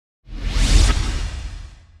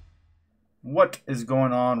What is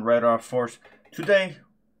going on, Radar Force? Today,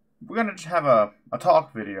 we're going to just have a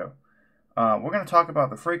talk video. We're going to talk about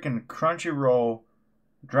the freaking Crunchyroll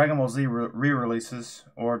Dragon Ball Z re-releases,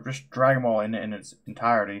 or just Dragon Ball in its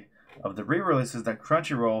entirety, of the re-releases that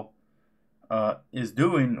Crunchyroll is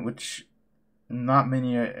doing, which not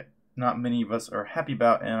many of us are happy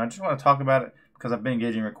about, and I just want to talk about it because I've been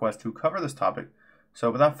getting requests to cover this topic.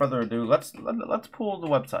 So without further ado, let's pull the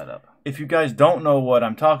website up. If you guys don't know what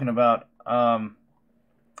I'm talking about,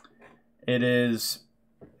 it is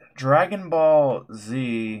Dragon Ball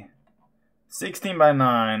Z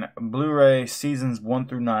 16:9 Blu-ray seasons 1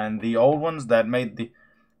 through 9. The old ones that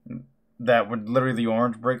were literally the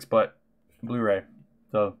orange bricks, but Blu-ray.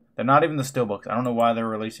 So they're not even the steelbooks. I don't know why they're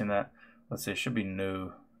releasing that. Let's see, it should be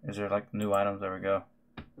new. Is there like new items? There we go.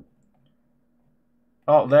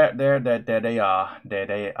 Oh, there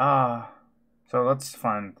they are. So let's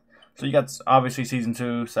find. So you got obviously season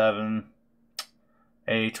 2, 7,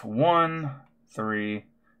 8, 1, 3,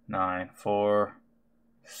 9, 4,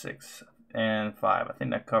 6, and 5. I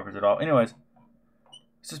think that covers it all. Anyways,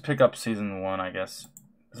 let's just pick up season 1, I guess.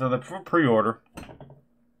 So the pre-order.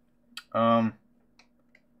 Well,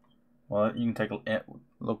 you can take a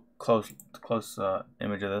look close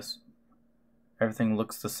image of this. Everything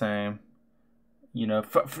looks the same. You know,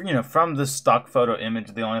 from this stock photo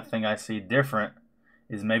image, the only thing I see different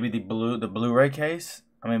is maybe the Blu-ray case.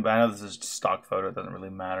 I mean, but I know this is just stock photo; it doesn't really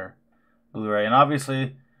matter. Blu-ray, and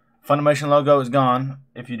obviously, Funimation logo is gone.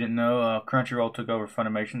 If you didn't know, Crunchyroll took over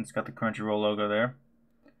Funimation. It's got the Crunchyroll logo there.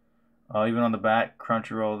 Even on the back,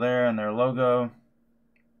 Crunchyroll there and their logo.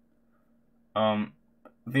 The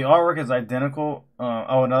artwork is identical.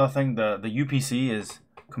 Another thing, the UPC is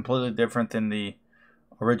completely different than the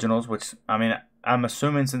originals, which, I mean, I'm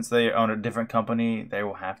assuming since they own a different company, they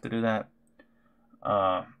will have to do that.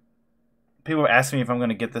 People ask me if I'm going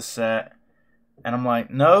to get this set, and I'm like,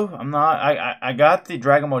 no, I'm not. I got the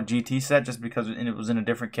Dragon Ball GT set just because it was in a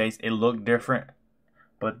different case. It looked different.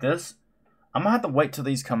 But this, I'm going to have to wait till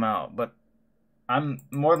these come out. But I'm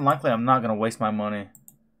more than likely, I'm not going to waste my money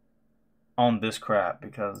on this crap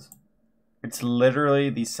because it's literally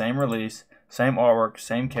the same release, same artwork,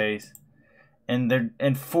 same case. And they're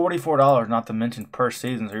 $44, not to mention per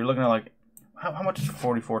season. So you're looking at like, how much is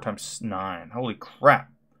 44 times 9? Holy crap.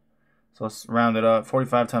 So let's round it up.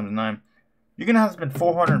 45 times 9. You're going to have to spend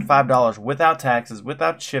 $405 without taxes,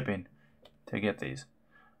 without shipping to get these.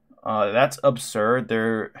 That's absurd.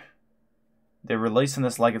 They're releasing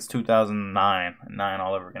this like it's 2009. 9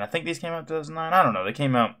 all over again. I think these came out in 2009. I don't know. They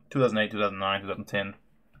came out 2008, 2009, 2010.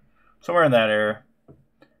 Somewhere in that era.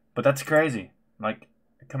 But that's crazy. Like,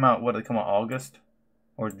 what did they come out, August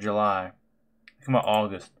or July? They come out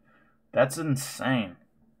August. That's insane.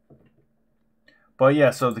 But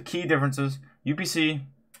yeah, so the key differences: UPC,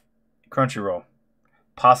 Crunchyroll,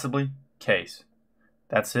 possibly case.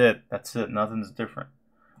 That's it. Nothing's different.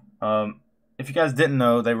 If you guys didn't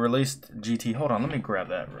know, they released GT. Hold on, let me grab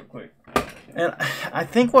that real quick. And I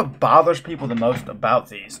think what bothers people the most about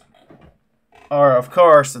these are, of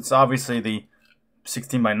course, it's obviously the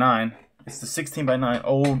 16:9. It's the 16:9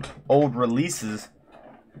 old releases,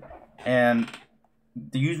 and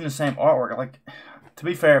they're using the same artwork. Like, to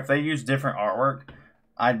be fair, if they use different artwork,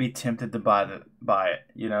 I'd be tempted to buy it.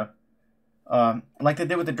 You know, like they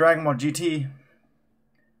did with the Dragon Ball GT.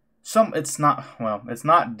 It's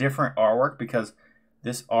not different artwork because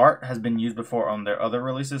this art has been used before on their other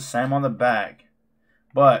releases. Same on the back,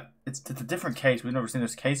 but it's a different case. We've never seen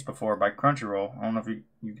this case before by Crunchyroll. I don't know if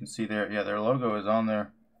you can see there. Yeah, their logo is on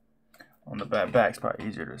there. On the back's probably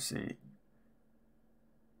easier to see.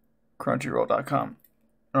 Crunchyroll.com.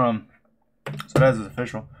 So that is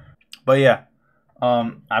official. But yeah,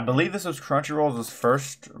 I believe this was Crunchyroll's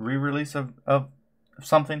first re-release of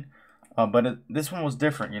something. But this one was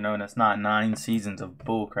different, you know, and it's not 9 seasons of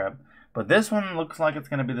bullcrap. But this one looks like it's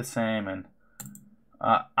going to be the same. And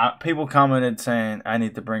people commented saying I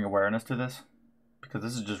need to bring awareness to this because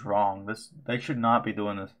this is just wrong. They should not be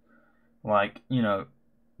doing this. Like, you know,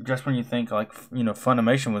 just when you think, like, you know,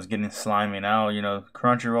 Funimation was getting slimy, now, you know,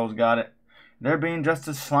 Crunchyroll's got it. They're being just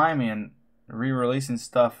as slimy and re-releasing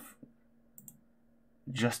stuff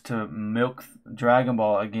just to milk Dragon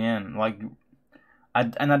Ball again. Like, I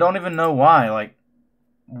don't even know why. Like,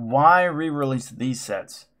 why re-release these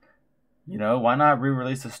sets? You know, why not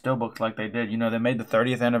re-release the steelbooks like they did? You know, they made the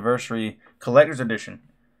 30th anniversary collector's edition.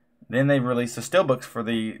 Then they released the steelbooks for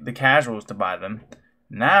the casuals to buy them.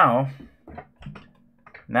 Now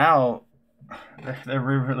they're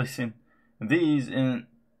re-releasing these, and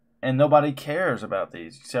nobody cares about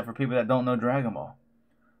these except for people that don't know Dragon Ball.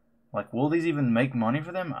 Like, will these even make money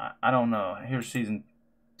for them? I don't know. Here's season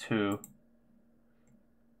 2.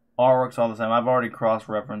 Artwork's all the same. I've already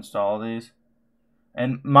cross-referenced all of these.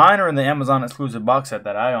 And mine are in the Amazon exclusive box set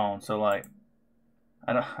that I own. So, like,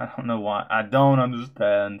 I don't know why. I don't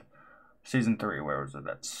understand. Season 3, where was it?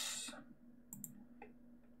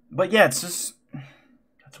 But yeah, it's just,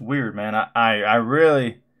 it's weird, man. I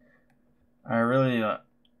really,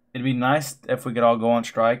 it'd be nice if we could all go on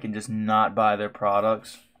strike and just not buy their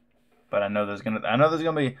products. But I know there's gonna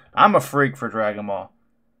be. I'm a freak for Dragon Ball.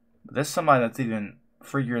 But there's somebody that's even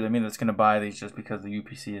freakier than me that's gonna buy these just because the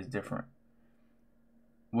UPC is different,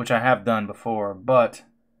 which I have done before, but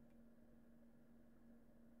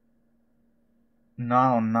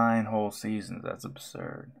not on 9 whole seasons. That's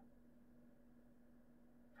absurd.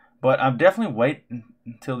 But I'm definitely waiting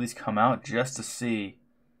until these come out just to see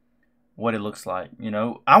what it looks like. You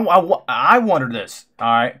know, I wonder this. All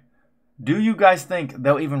right, do you guys think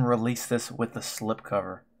they'll even release this with the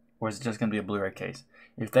slipcover, or is it just gonna be a Blu-ray case?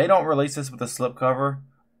 If they don't release this with a slipcover,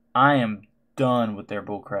 I am done with their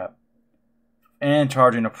bullcrap. And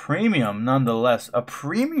charging a premium, nonetheless, a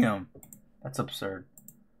premium. That's absurd.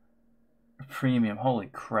 A premium, holy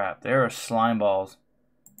crap! There are slime balls.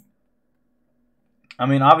 I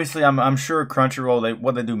mean, obviously, I'm sure Crunchyroll,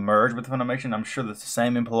 what they do merge with Funimation. I'm sure that's the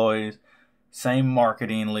same employees, same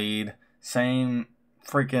marketing lead, same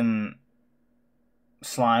freaking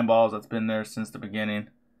slime balls that's been there since the beginning.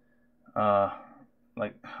 Man.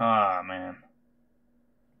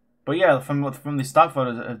 But yeah, from the stock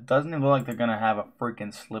photos, it doesn't even look like they're gonna have a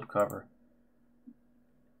freaking slipcover.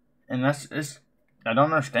 And I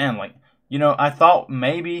don't understand. Like, you know, I thought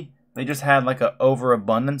maybe they just had like an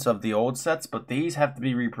overabundance of the old sets, but these have to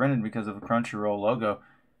be reprinted because of the Crunchyroll logo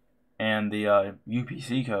and the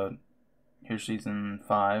UPC code. Here's season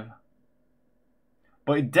 5.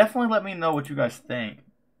 But definitely let me know what you guys think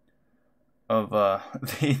of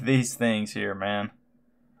these things here, man.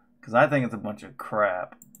 Because I think it's a bunch of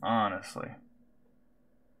crap, honestly.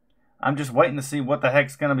 I'm just waiting to see what the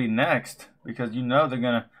heck's gonna be next, because you know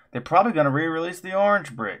they're probably gonna re-release the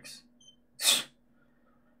orange bricks.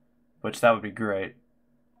 Which, that would be great.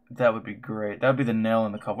 That would be great. That would be the nail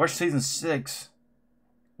in the coffin. Where's season 6?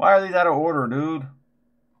 Why are these out of order, dude?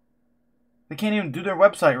 They can't even do their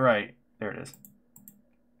website right. There it is.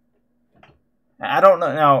 I don't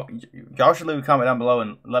know. Now, y'all should leave a comment down below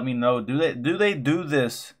and let me know. Do they do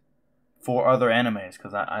this for other animes?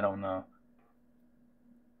 Because I don't know.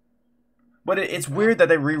 But it's weird that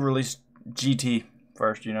they re-released GT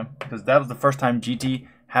first, you know? Because that was the first time GT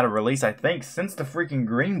had a release, I think, since the freaking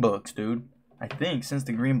Green Books, dude. I think, since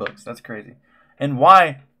the Green Books. That's crazy. And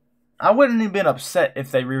why? I wouldn't have been upset if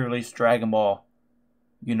they re-released Dragon Ball,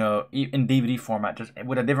 you know, in DVD format, just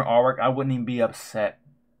with a different artwork. I wouldn't even be upset.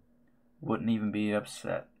 Wouldn't even be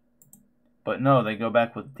upset. But no, they go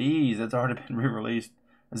back with these. It's already been re-released.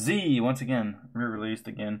 Z, once again, re-released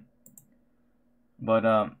again. But,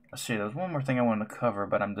 let's see, there's one more thing I wanted to cover,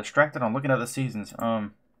 but I'm distracted on looking at the seasons.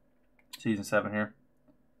 Season 7 here.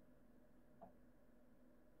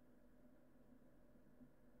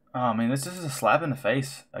 Oh, man, this is a slap in the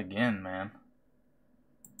face again, man.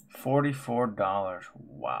 $44.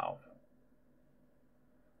 Wow.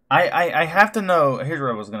 I have to know. Here's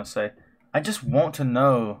what I was going to say. I just want to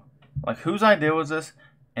know, like, whose idea was this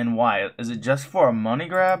and why? Is it just for a money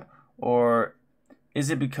grab? Or is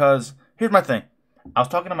it because... Here's my thing. I was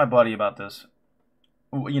talking to my buddy about this.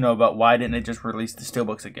 You know, about why didn't they just release the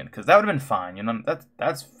steelbooks again? Because that would have been fine. You know,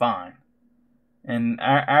 that's fine. And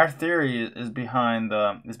our theory is behind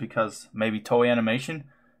is because maybe Toei Animation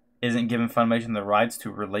isn't giving Funimation the rights to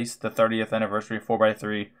release the 30th anniversary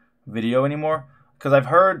 4x3 video anymore. Because I've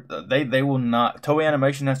heard they will not. Toei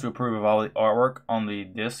Animation has to approve of all the artwork on the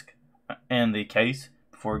disc and the case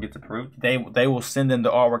before it gets approved. They will send in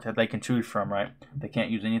the artwork that they can choose from, right? They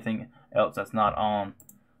can't use anything else that's not on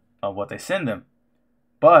what they send them.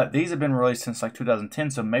 But these have been released since like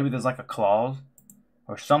 2010, so maybe there's like a clause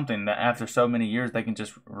or something that after so many years they can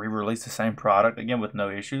just re-release the same product again with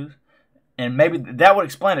no issues. And maybe that would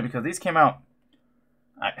explain it, because these came out,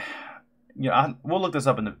 we'll look this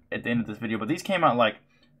up at the end of this video, but these came out like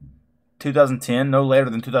 2010, no later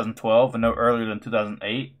than 2012, and no earlier than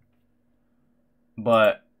 2008.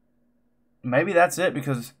 But maybe that's it,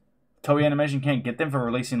 because Toei Animation can't get them for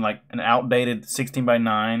releasing like an outdated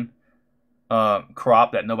 16:9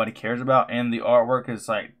 crop that nobody cares about, and the artwork is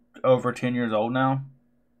like over 10 years old now.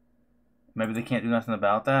 Maybe they can't do nothing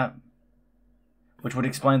about that, which would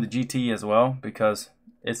explain the GT as well, because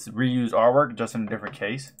it's reused artwork just in a different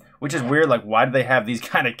case, which is weird. Like, why do they have these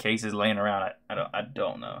kind of cases laying around? I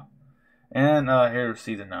don't know. And here's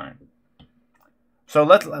season 9. So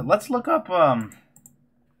let's look up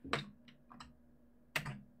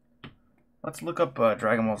Let's look up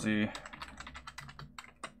Dragon Ball Z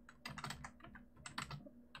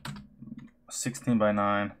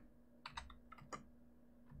 16:9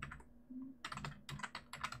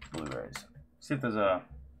 Blu-rays. See if there's a.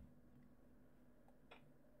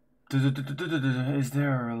 Is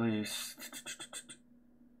there a release?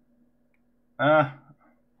 I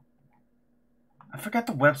forgot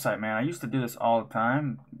the website, man. I used to do this all the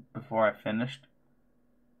time before I finished.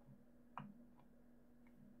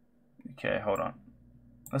 Okay, hold on.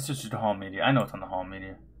 Let's just do the Home Media. I know it's on the Home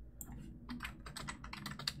Media.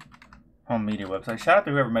 Home Media website. Shout out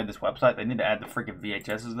to whoever made this website. They need to add the freaking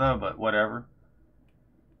VHSs though, but whatever.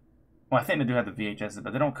 Well, I think they do have the VHSs,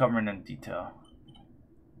 but they don't cover it in detail.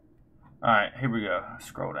 Alright, here we go.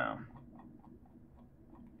 Scroll down.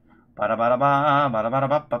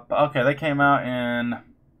 Okay, they came out in...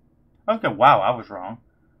 Okay, wow, I was wrong.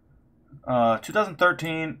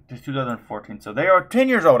 2013 to 2014. So they are 10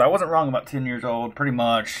 years old. I wasn't wrong about 10 years old, pretty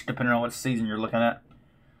much, depending on what season you're looking at.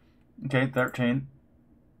 Okay, 13.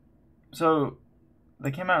 So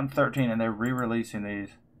they came out in 13, and they're re-releasing these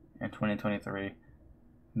in 2023.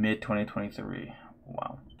 Mid-2023.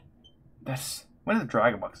 Wow. That's... When did the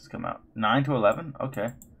Dragon Boxes come out? 9 to 11?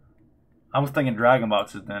 Okay. I was thinking Dragon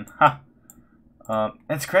Boxes then. Ha!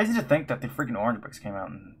 It's crazy to think that the freaking Orange Bricks came out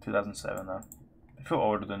in 2007, though. They feel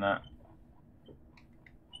older than that.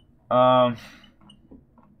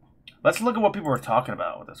 Let's look at what people were talking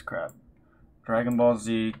about with this crap. Dragon Ball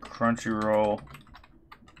Z, Crunchyroll,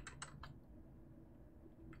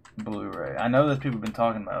 Blu-ray. I know there's people have been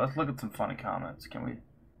talking about it. Let's look at some funny comments. Can we?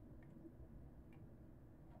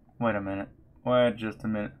 Wait a minute. Wait just a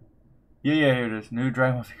minute. Yeah, here it is. New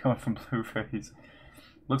Dragon Ball Z coming from Blu-rays.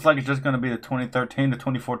 Looks like it's just going to be the 2013 to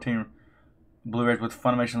 2014 Blu-rays with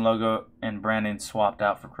Funimation logo and branding swapped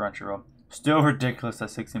out for Crunchyroll. Still ridiculous that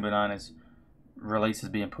 16:9 is release is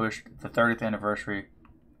being pushed. The 30th anniversary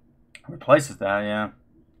replaces that, yeah.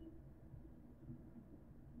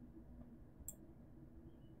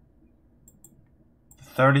 The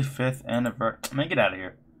 35th anniversary. Man, get out of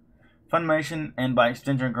here. Funimation and by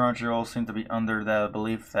extension Crunchyroll seem to be under the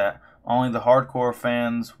belief that only the hardcore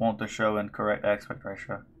fans want the show in correct aspect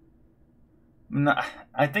ratio. No,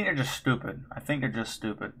 I think they're just stupid. I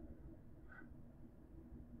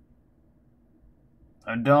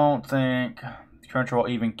don't think Crunchyroll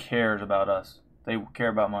even cares about us. They care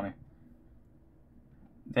about money.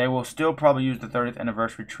 They will still probably use the 30th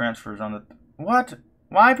anniversary transfers on the... What?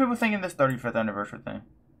 Why are people thinking this 35th anniversary thing?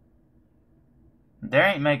 They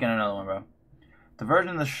ain't making another one, bro. The version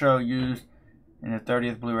of the show used in the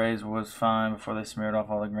 30th Blu-rays was fine before they smeared off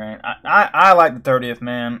all the grain. I like the 30th,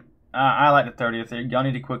 man. I like the 30th. Y'all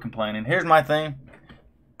need to quit complaining. Here's my thing.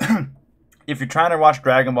 If you're trying to watch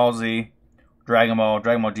Dragon Ball Z, Dragon Ball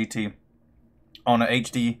GT on an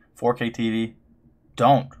HD 4K TV,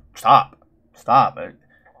 don't. Stop.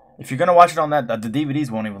 If you're going to watch it on that, the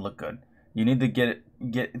DVDs won't even look good. You need to get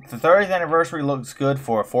the 30th anniversary looks good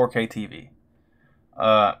for a 4K TV.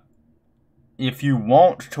 If you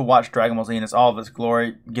want to watch Dragon Ball Z in all of its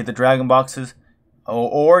glory, get the Dragon Boxes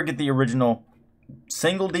or get the original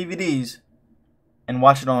single DVDs and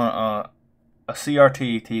watch it on a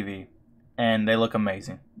CRT TV, and they look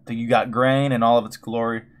amazing. You got grain and all of its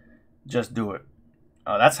glory. Just do it.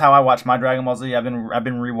 That's how I watch my Dragon Ball Z. I've been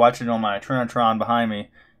rewatching it on my Trinitron behind me.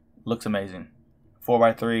 Looks amazing.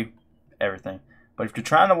 4x3, everything. But if you're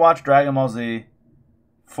trying to watch Dragon Ball Z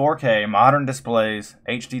 4K, modern displays,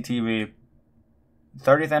 HD TV,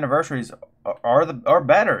 30th anniversaries are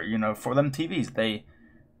better, you know, for them TVs. They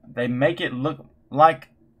make it look like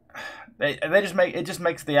it just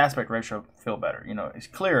makes the aspect ratio feel better. You know, it's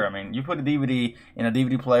clear. I mean, you put a DVD in a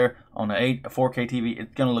DVD player on a 4K TV,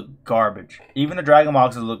 it's gonna look garbage. Even the Dragon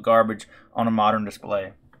Boxes look garbage on a modern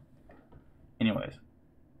display. Anyways,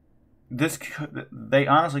 they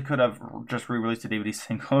honestly could have just re-released the DVD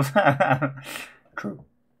singles. True.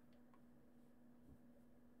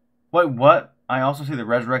 Wait, what? I also see the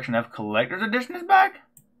Resurrection F Collector's Edition is back?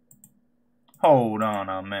 Hold on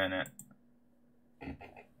a minute.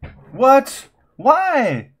 What?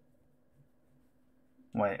 Why?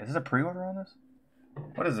 Wait, is this a pre-order on this?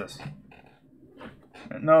 What is this?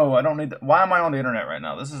 No, I don't need that. Why am I on the internet right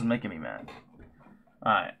now? This is making me mad.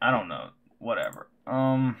 Alright, I don't know. Whatever.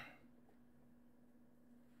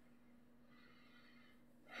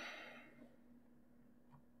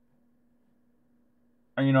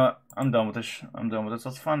 You know what? I'm done with this.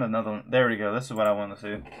 Let's find another one. There we go. This is what I want to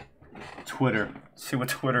see. Twitter. Let's see what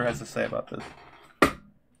Twitter has to say about this.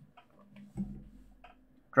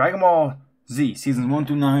 Dragon Ball Z seasons 1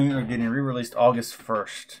 through 9 are getting re-released August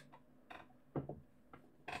 1st.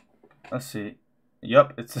 Let's see.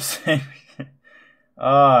 Yep, it's the same.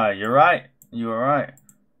 You're right. You are right.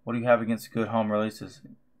 What do you have against good home releases?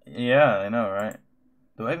 Yeah, I know, right?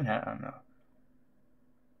 Do I even have? I don't know.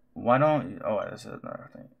 Why don't? Oh, this is another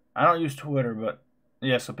thing. I don't use Twitter, but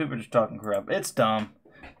yeah. So people are just talking crap. It's dumb.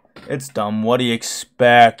 It's dumb. What do you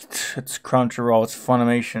expect? It's Crunchyroll. It's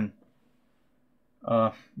Funimation.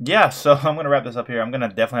 Yeah. So I'm gonna wrap this up here. I'm gonna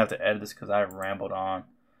definitely have to edit this because I rambled on.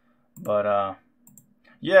 But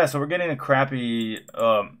yeah. So we're getting a crappy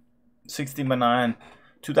 16:9,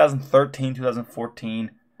 2013,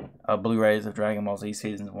 2014 Blu-rays of Dragon Ball Z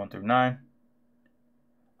seasons 1 through 9.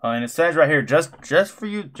 And it says right here, just for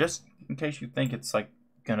you, just in case you think it's like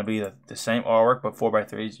gonna be the same artwork but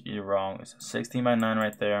 4x3s, you're wrong. It's a 16:9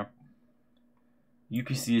 right there.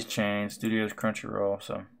 UPC is changed. Studios Crunchyroll.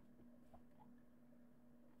 So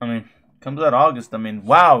I mean, comes out August. I mean,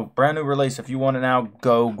 wow, brand new release. If you want it now,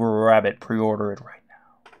 go grab it. Pre-order it right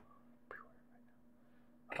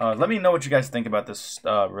now. Let me know what you guys think about this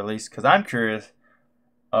release because I'm curious.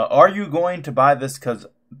 Are you going to buy this? Because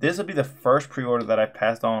this will be the first pre-order that I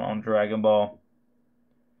passed on Dragon Ball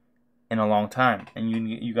in a long time. And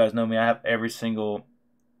you guys know me. I have every single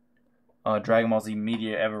Dragon Ball Z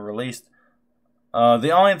media ever released.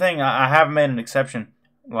 The only thing I haven't made an exception,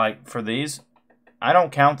 like for these, I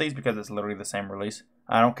don't count these because it's literally the same release.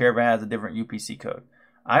 I don't care if it has a different UPC code.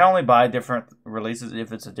 I only buy different releases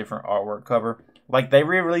if it's a different artwork cover. Like they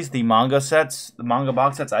re-released the manga sets, the manga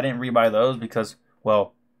box sets. I didn't rebuy those because,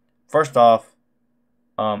 well, first off,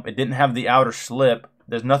 it didn't have the outer slip.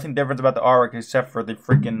 There's nothing different about the artwork except for the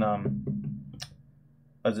freaking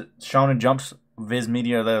is it Shonen Jump's Viz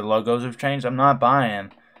Media? The logos have changed. I'm not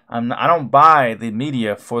buying. I don't buy the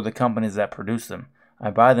media for the companies that produce them. I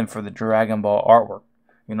buy them for the Dragon Ball artwork.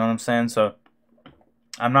 You know what I'm saying? So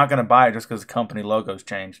I'm not gonna buy it just because the company logo's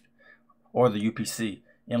changed or the UPC,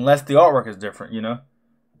 unless the artwork is different. You know,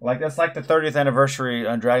 like that's like the 30th anniversary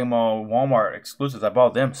Dragon Ball Walmart exclusives. I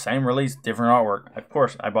bought them, same release, different artwork. Of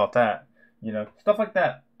course, I bought that. You know, stuff like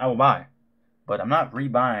that I will buy, but I'm not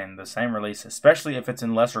rebuying the same release, especially if it's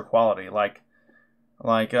in lesser quality. Like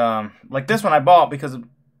this one I bought because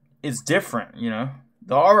it's different. You know.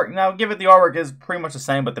 The artwork, now give it the artwork is pretty much the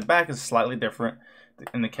same, but the back is slightly different,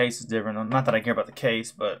 and the case is different. Not that I care about the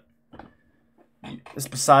case, but it's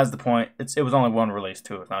besides the point. It was only one release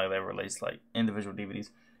too. It's not like they released like individual DVDs.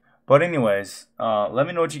 But anyways, let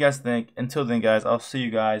me know what you guys think. Until then, guys, I'll see you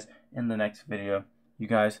guys in the next video. You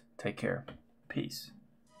guys take care. Peace.